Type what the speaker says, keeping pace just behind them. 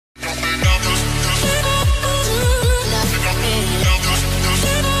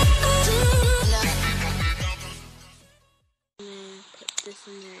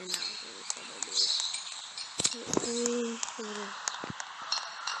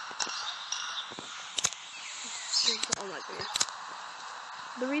Oh my goodness.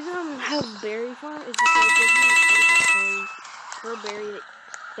 The reason I have berry farm is because it gives me 25 coins per berry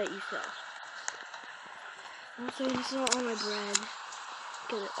that you sell. I'm saying this is all on my bread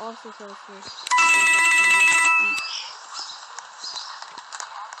because it also sells for 25 coins each.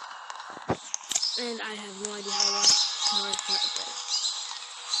 And I have no idea how I start this.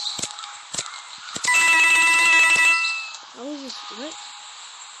 I was just what?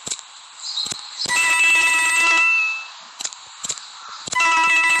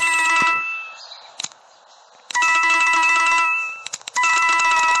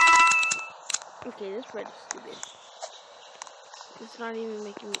 Okay, this bread is stupid. It's not even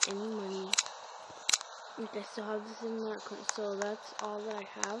making me any money. Like, I still have this in my account, so that's all that I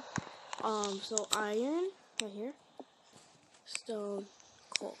have. So iron, right here. Stone,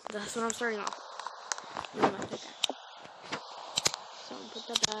 coal. That's what I'm starting off. And then my pickaxe. So put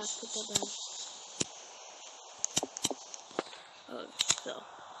that back, so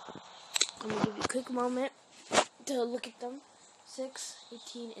I'm gonna give you a quick moment to look at them. 6,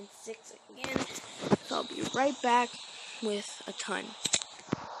 18, and 6 again. So I'll be right back with a ton.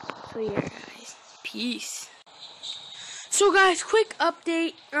 So yeah, guys, peace. So guys, quick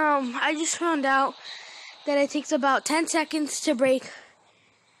update. I just found out that it takes about 10 seconds to break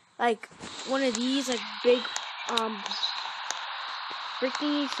like one of these like big brick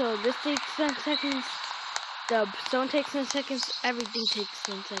thingies. So this takes 10 seconds. The stone takes 10 seconds. Everything takes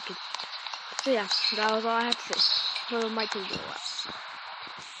 10 seconds. So yeah, that was all I had to say. So it might take a while.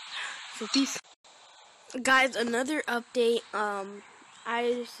 So peace. Guys, another update.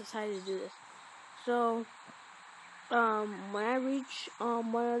 I just decided to do this. So when I reach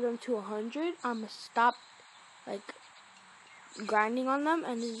one of them to 100, I'm gonna stop like grinding on them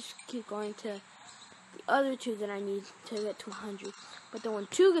and then just keep going to the other two that I need to get to 100. But then when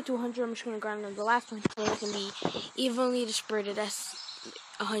 2 get to 100, I'm just gonna grind on the last one so it can be evenly distributed as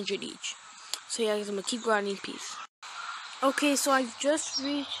 100 each. So yeah, guys, I'm gonna keep grinding. Peace. Okay, so I've just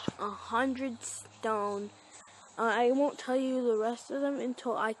reached 100 stone. I won't tell you the rest of them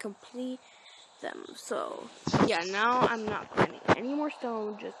until I complete them. So yeah, now I'm not grinding any more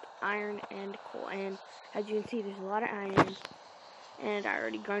stone, just iron and coal. And as you can see, there's a lot of iron, and I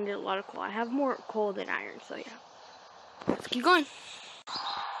already grinded a lot of coal. I have more coal than iron, so yeah. Let's keep going,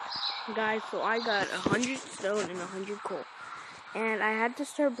 guys. So I got 100 stone and 100 coal, and I had to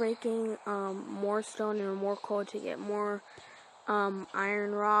start breaking more stone and more coal to get more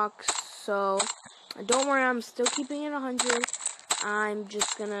iron rocks. So don't worry, I'm still keeping it 100. I'm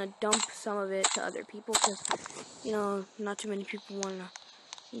just gonna dump some of it to other people because, you know, not too many people wanna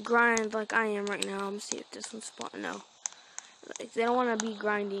grind like I am right now. I'm gonna see if this one's spot. No, like, they don't wanna be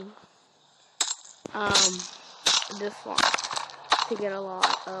grinding this long to get a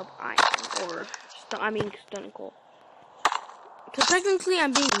lot of iron or stone and coal. So technically,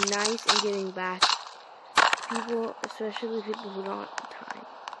 I'm being nice and giving back to people, especially people who don't have time.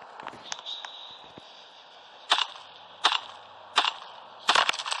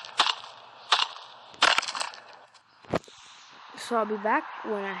 So I'll be back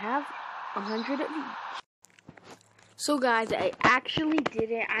when I have 100 of each. So guys, I actually did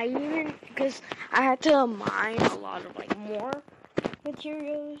it. Because I had to mine a lot of like more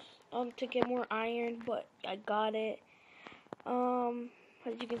materials to get more iron, but I got it.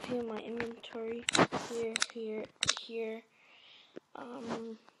 As you can see in my inventory, here.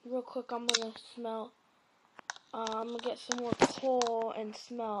 Real quick, I'm gonna get some more coal and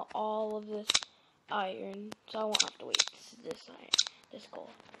smelt all of this iron, so I won't have to wait this coal.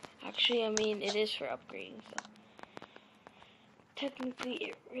 Actually, I mean, it is for upgrading, so technically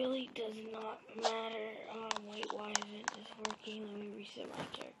it really does not matter. Wait, why isn't this working? Let me reset my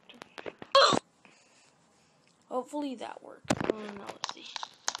character. Hopefully that worked. Now let's see.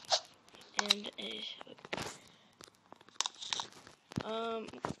 And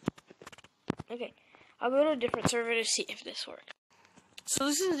okay, I'll go to a different server to see if this works. So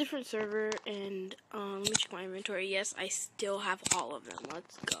this is a different server, and let me check my inventory. Yes, I still have all of them.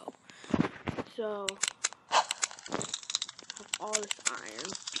 Let's go. So I have all this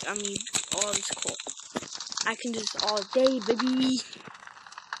iron. All this coal. I can do this all day, baby.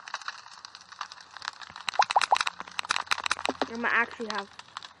 I'm gonna actually have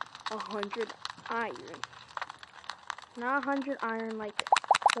 100 iron. Not 100 iron like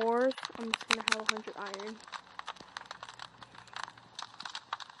cores. I'm just gonna have 100 iron.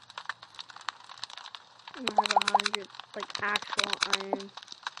 I'm gonna have 100 like actual iron.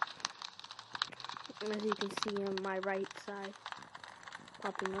 As you can see on my right side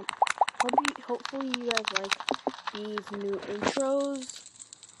popping up. Hopefully you guys like these new intros.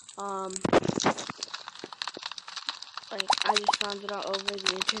 Like, I just found it all over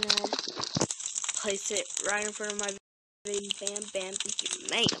the internet. Place it right in front of my video. Bam, bam, thank you,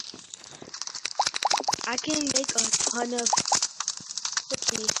 ma'am. I can make a ton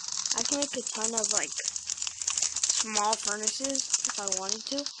of, like, small furnaces if I wanted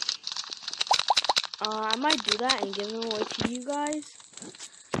to. I might do that and give them away to you guys.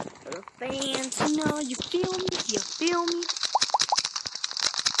 For the fans, you feel me? You feel me?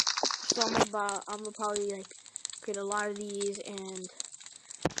 So I'm gonna probably, like, create a lot of these and,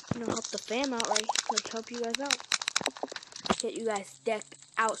 help the fam out, right? Like, help you guys out. Get you guys decked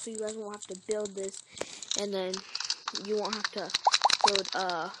out so you guys won't have to build this, and then you won't have to build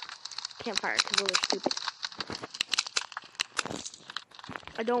a campfire because those are stupid.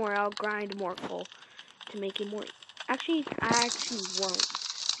 Don't worry, I'll grind more coal to make it more. Actually, I won't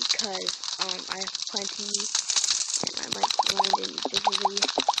because I have plenty, and I might grind in different videos.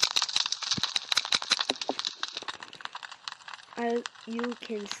 As you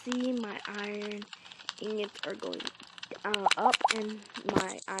can see, my iron ingots are going up, and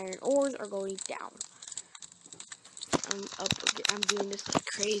my iron ores are going down. I'm doing this like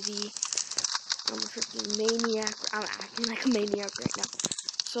crazy. I'm a freaking maniac. I'm acting like a maniac right now.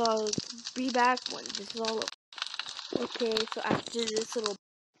 So I'll be back when this is all over. Okay, so after this little...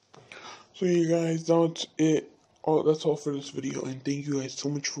 So you guys, that's it. That's all for this video, and thank you guys so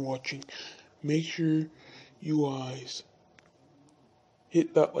much for watching. Make sure you guys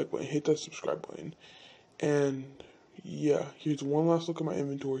hit that like button, hit that subscribe button, and yeah, here's one last look at my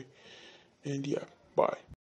inventory, and yeah, bye.